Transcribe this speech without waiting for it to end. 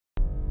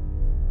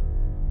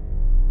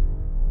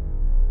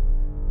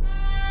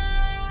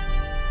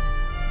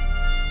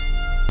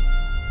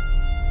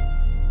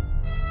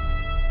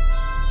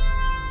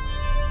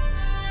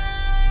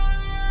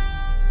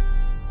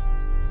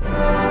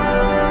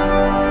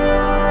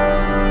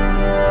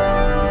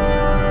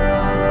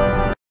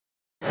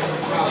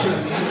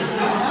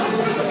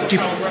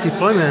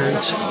deployment.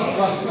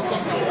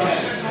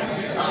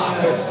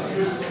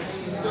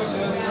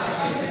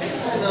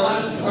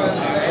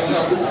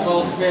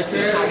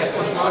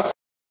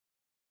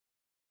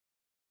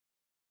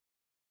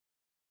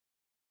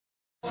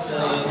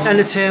 End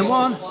of turn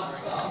 1,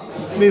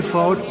 move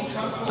forward.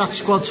 That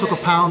squad took a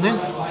pounding,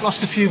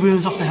 lost a few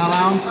wounds off the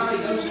Hellhound.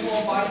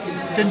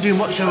 Didn't do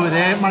much over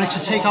there, managed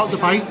to take out the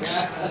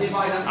bikes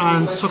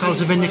and took out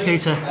the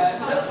Vindicator.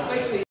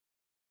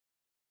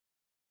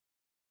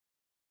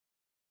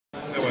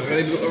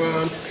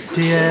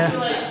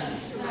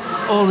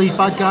 All these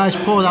bad guys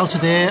poured out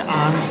of there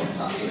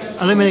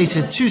and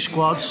eliminated 2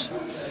 squads,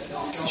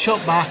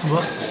 shot back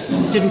but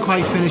didn't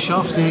quite finish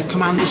off. The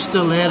commander's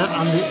still there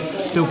and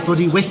the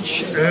bloody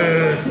witch.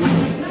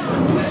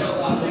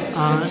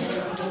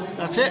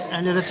 That's it,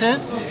 end of the turn.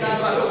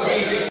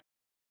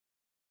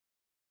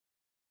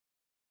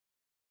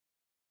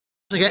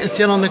 They're getting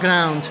thin on the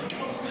ground.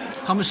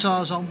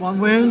 Commissar's on 1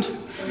 wound.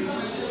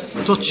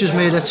 Dutch has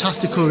made a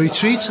tactical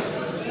retreat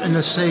in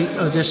the sake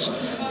of this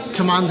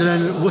commander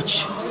and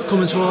witch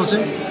coming towards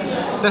him.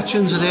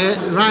 Veterans are there.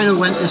 Rhino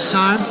went this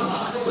time,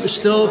 but there's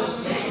still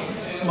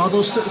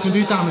models that can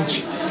do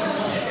damage.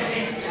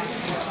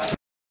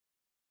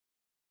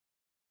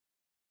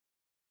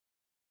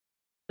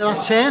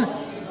 That turn,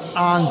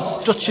 and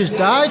Dutch has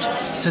died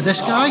to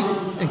this guy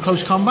in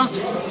close combat.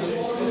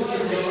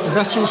 The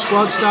veteran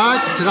squad's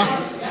died to that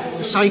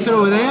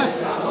psycho over there.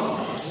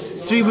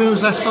 3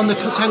 wounds left on the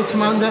tank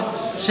commander,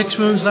 6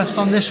 wounds left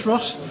on this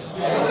Russ.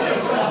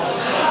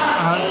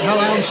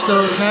 Hellhound's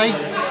still okay.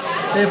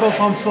 They're both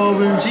on 4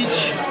 wounds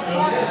each.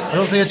 I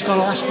don't think it's going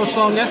to last much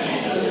longer.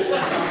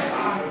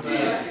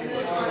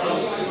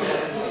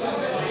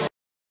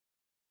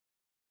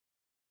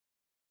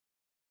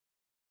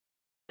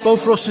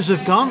 Both Russes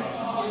have gone.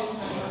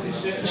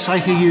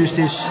 Psycho used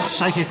his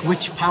psychic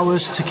witch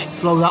powers to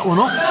blow that one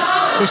up.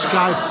 This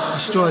guy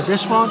destroyed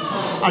this one.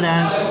 And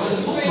then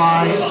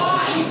my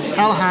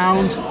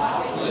Hellhound,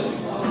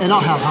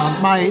 not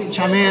Hellhound, my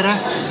Chimera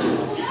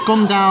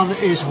gunned down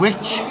his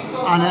witch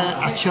and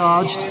I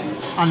charged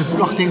and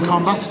locked in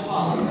combat.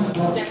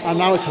 And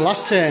now it's the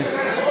last turn.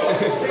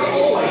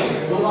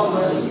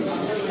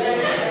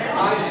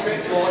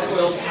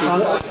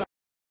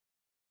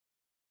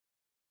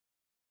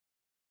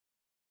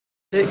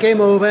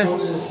 Game over.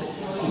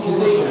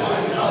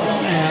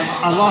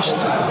 I lost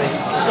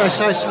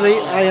decisively.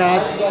 I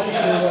had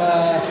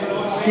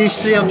these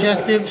 3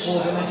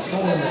 objectives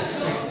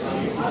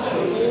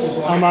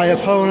and my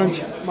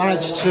opponent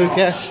managed to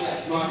get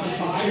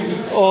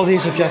all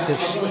these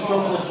objectives.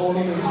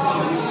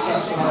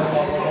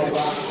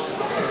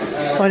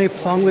 When you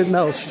perform with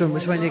Maelstrom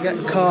is when you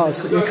get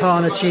cards that you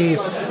can't achieve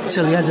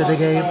till the end of the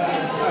game.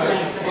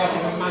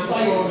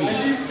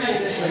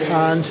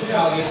 And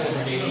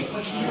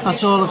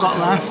that's all I've got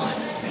left.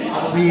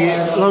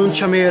 The lone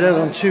Chimera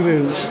on 2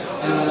 wounds.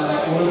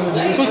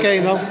 Good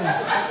game though.